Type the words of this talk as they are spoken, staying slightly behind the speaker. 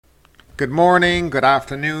Good morning, good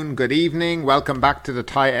afternoon, good evening. Welcome back to the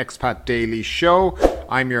Thai Expat Daily Show.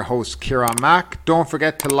 I'm your host, Kieran Mack. Don't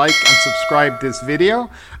forget to like and subscribe this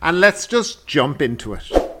video, and let's just jump into it.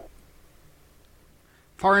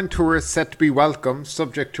 Foreign tourists set to be welcome,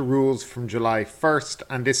 subject to rules from July 1st,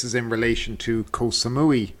 and this is in relation to Koh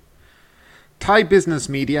Samui. Thai business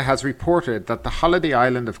media has reported that the holiday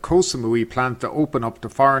island of Koh Samui plans to open up to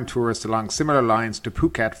foreign tourists along similar lines to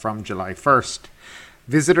Phuket from July 1st.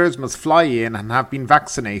 Visitors must fly in and have been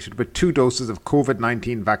vaccinated with 2 doses of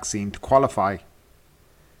COVID-19 vaccine to qualify.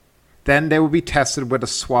 Then they will be tested with a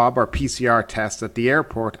swab or PCR test at the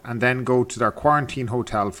airport and then go to their quarantine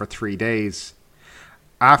hotel for 3 days.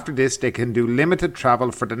 After this, they can do limited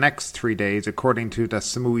travel for the next 3 days according to the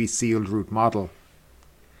Samui sealed route model.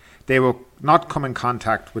 They will not come in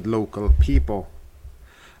contact with local people.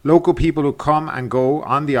 Local people who come and go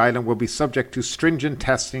on the island will be subject to stringent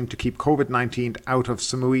testing to keep COVID-19 out of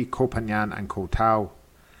Samui, Koh Phangan and Koh Tao.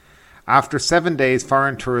 After 7 days,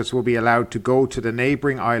 foreign tourists will be allowed to go to the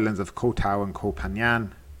neighbouring islands of Koh Tao and Koh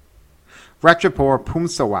Phangan. Ratchapur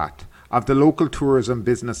Phumsawat of the Local Tourism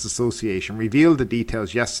Business Association revealed the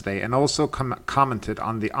details yesterday and also commented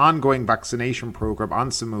on the ongoing vaccination program on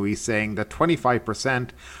Samui, saying that 25%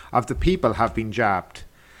 of the people have been jabbed.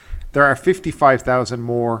 There are 55,000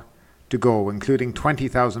 more to go, including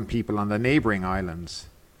 20,000 people on the neighbouring islands.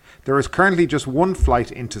 There is currently just 1 flight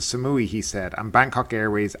into Samui, he said, and Bangkok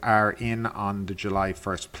Airways are in on the July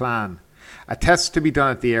 1st plan. A test to be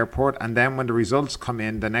done at the airport, and then when the results come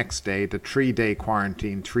in the next day, the 3-day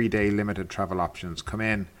quarantine, 3-day limited travel options come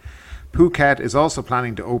in. Phuket is also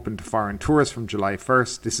planning to open to foreign tourists from July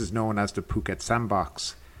 1st. This is known as the Phuket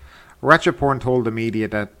Sandbox. Ratchapur told the media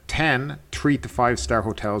that 10 3- to 5-star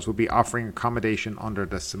hotels will be offering accommodation under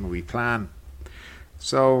the Samui plan.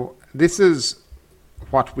 So this is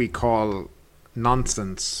what we call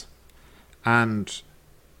nonsense and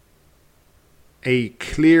a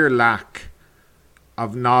clear lack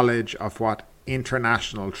of knowledge of what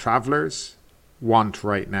international travellers want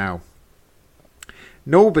right now.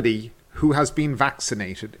 Nobody who has been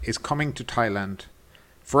vaccinated is coming to Thailand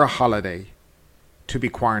for a holiday to be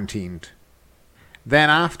quarantined. Then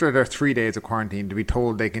after their 3 days of quarantine to be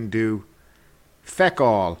told they can do feck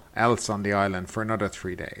all else on the island for another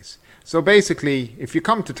 3 days. So basically, if you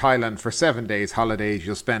come to Thailand for 7 days holidays,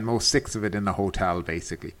 you'll spend most 6 of it in the hotel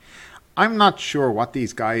basically. I'm not sure what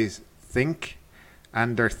these guys think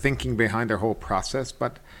and their thinking behind their whole process,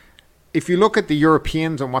 but if you look at the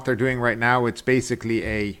Europeans and what they're doing right now, it's basically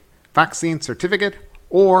a vaccine certificate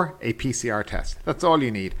or a PCR test. That's all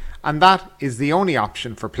you need. And that is the only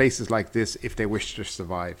option for places like this if they wish to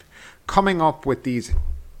survive. Coming up with these,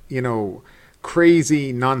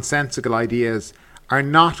 crazy, nonsensical ideas are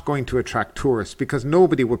not going to attract tourists because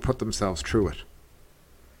nobody would put themselves through it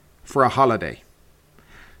for a holiday.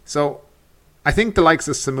 So I think the likes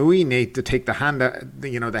of Samui need to take the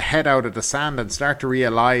head out of the sand and start to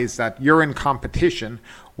realize that you're in competition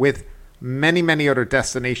with many, many other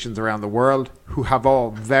destinations around the world who have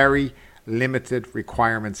all very limited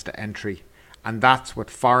requirements to entry. And that's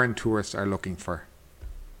what foreign tourists are looking for.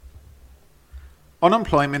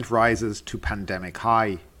 Unemployment rises to pandemic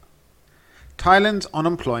high. Thailand's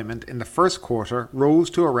unemployment in the first quarter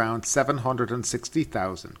rose to around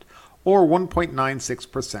 760,000, or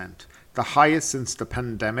 1.96%, the highest since the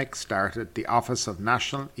pandemic started, the Office of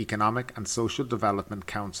National Economic and Social Development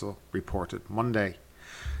Council reported Monday.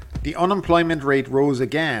 The unemployment rate rose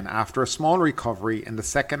again after a small recovery in the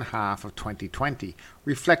second half of 2020,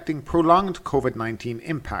 reflecting prolonged COVID-19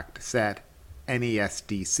 impact, said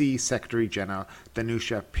NESDC Secretary General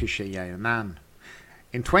Danusha Pishayanan.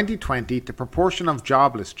 In 2020, the proportion of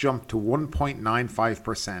jobless jumped to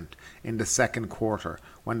 1.95% in the second quarter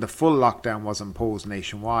when the full lockdown was imposed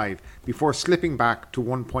nationwide, before slipping back to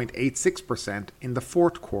 1.86% in the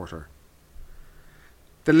fourth quarter.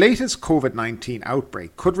 The latest COVID-19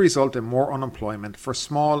 outbreak could result in more unemployment for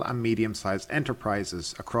small and medium-sized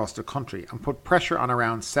enterprises across the country and put pressure on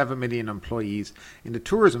around 7 million employees in the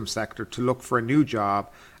tourism sector to look for a new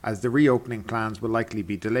job, as the reopening plans will likely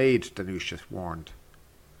be delayed, Danusha warned.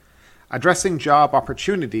 Addressing job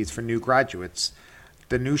opportunities for new graduates,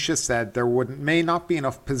 Danusha said there may not be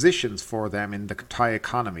enough positions for them in the Thai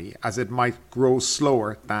economy, as it might grow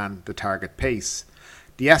slower than the target pace.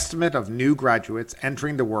 The estimate of new graduates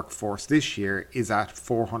entering the workforce this year is at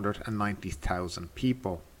 490,000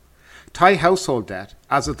 people. Thai household debt,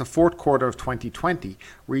 as of the fourth quarter of 2020,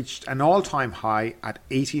 reached an all-time high at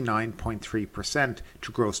 89.3%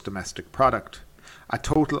 to gross domestic product, a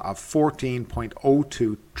total of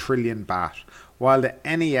 14.02 trillion baht, while the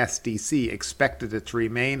NESDC expected it to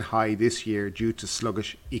remain high this year due to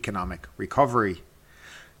sluggish economic recovery.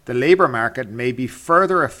 The labour market may be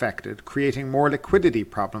further affected, creating more liquidity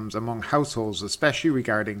problems among households, especially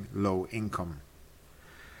regarding low income.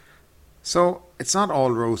 So it's not all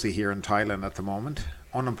rosy here in Thailand at the moment.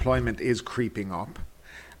 Unemployment is creeping up.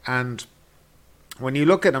 And when you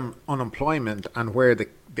look at unemployment and where the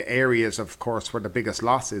areas, of course, where the biggest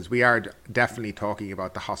loss is, we are definitely talking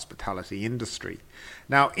about the hospitality industry.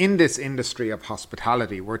 Now, in this industry of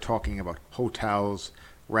hospitality, we're talking about hotels,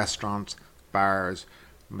 restaurants, bars,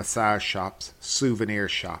 massage shops, souvenir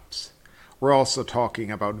shops. We're also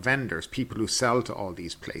talking about vendors, people who sell to all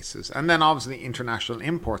these places. And then obviously international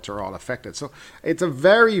imports are all affected. So it's a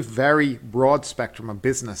very, very broad spectrum of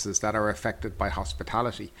businesses that are affected by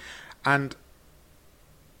hospitality. And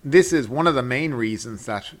this is one of the main reasons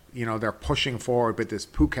that, they're pushing forward with this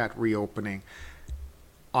Phuket reopening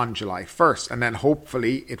on July 1st. And then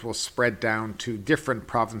hopefully it will spread down to different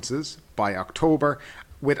provinces by October,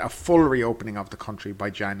 with a full reopening of the country by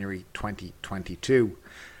January 2022.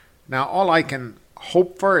 Now, all I can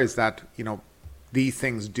hope for is that, these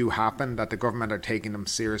things do happen, that the government are taking them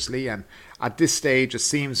seriously. And at this stage, it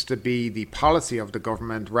seems to be the policy of the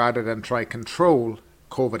government, rather than try control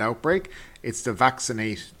COVID outbreak, it's to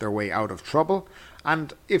vaccinate their way out of trouble.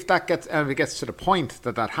 And if it gets to the point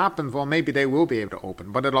that happens, well, maybe they will be able to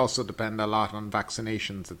open. But it'll also depend a lot on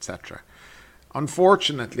vaccinations, etc.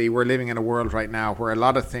 Unfortunately, we're living in a world right now where a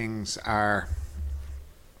lot of things are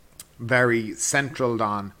very centraled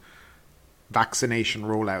on vaccination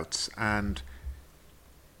rollouts. And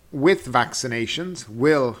with vaccinations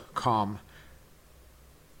will come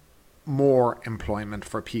more employment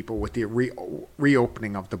for people with the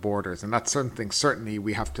reopening of the borders. And that's something certainly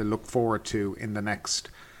we have to look forward to in the next,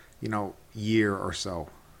 year or so.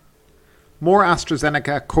 More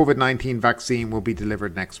AstraZeneca COVID-19 vaccine will be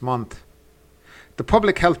delivered next month. The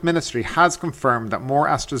Public Health Ministry has confirmed that more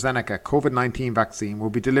AstraZeneca COVID-19 vaccine will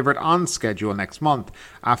be delivered on schedule next month,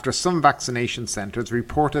 after some vaccination centres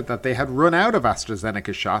reported that they had run out of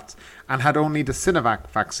AstraZeneca shots and had only the Sinovac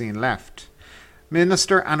vaccine left.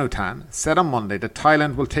 Minister Anutin said on Monday that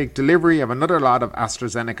Thailand will take delivery of another lot of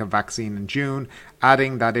AstraZeneca vaccine in June,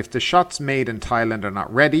 adding that if the shots made in Thailand are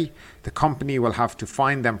not ready, the company will have to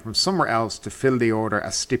find them from somewhere else to fill the order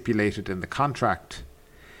as stipulated in the contract.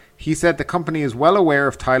 He said the company is well aware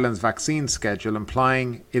of Thailand's vaccine schedule,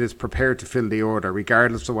 implying it is prepared to fill the order,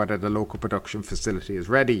 regardless of whether the local production facility is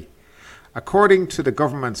ready. According to the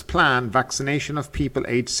government's plan, vaccination of people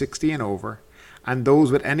aged 60 and over, and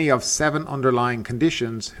those with any of 7 underlying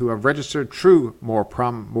conditions who have registered through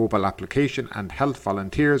MoreProm mobile application and health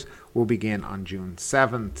volunteers, will begin on June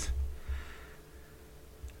 7th.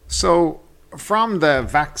 So, from the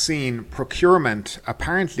vaccine procurement,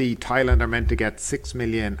 apparently Thailand are meant to get 6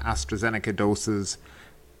 million AstraZeneca doses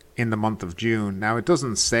in the month of June. Now, it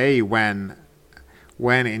doesn't say when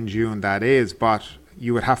in June that is, but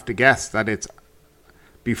you would have to guess that it's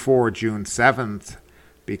before June 7th,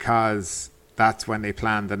 because that's when they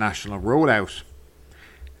plan the national rollout.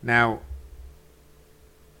 Now,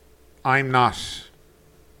 I'm not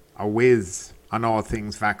a whiz on all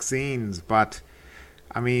things vaccines, but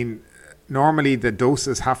normally the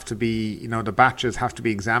doses have to be, the batches have to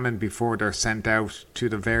be examined before they're sent out to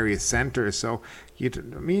the various centres. So,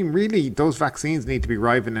 really, those vaccines need to be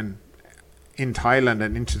arriving in Thailand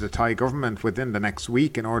and into the Thai government within the next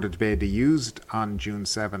week in order to be able to be used on June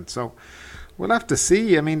 7th. So, we'll have to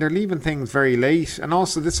see. They're leaving things very late. And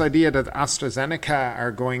also this idea that AstraZeneca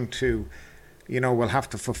are going to, will have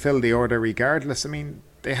to fulfill the order regardless.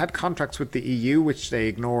 They had contracts with the EU, which they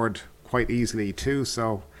ignored quite easily too.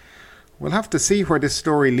 So we'll have to see where this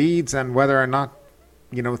story leads and whether or not,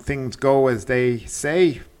 things go as they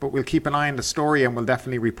say. But we'll keep an eye on the story and we'll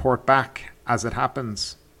definitely report back as it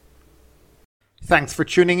happens. Thanks for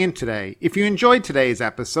tuning in today. If you enjoyed today's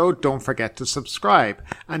episode, don't forget to subscribe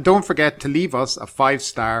and don't forget to leave us a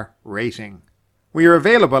 5-star rating. We are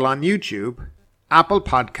available on YouTube, Apple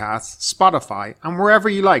Podcasts, Spotify, and wherever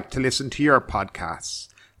you like to listen to your podcasts.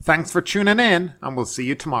 Thanks for tuning in, and we'll see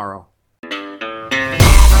you tomorrow.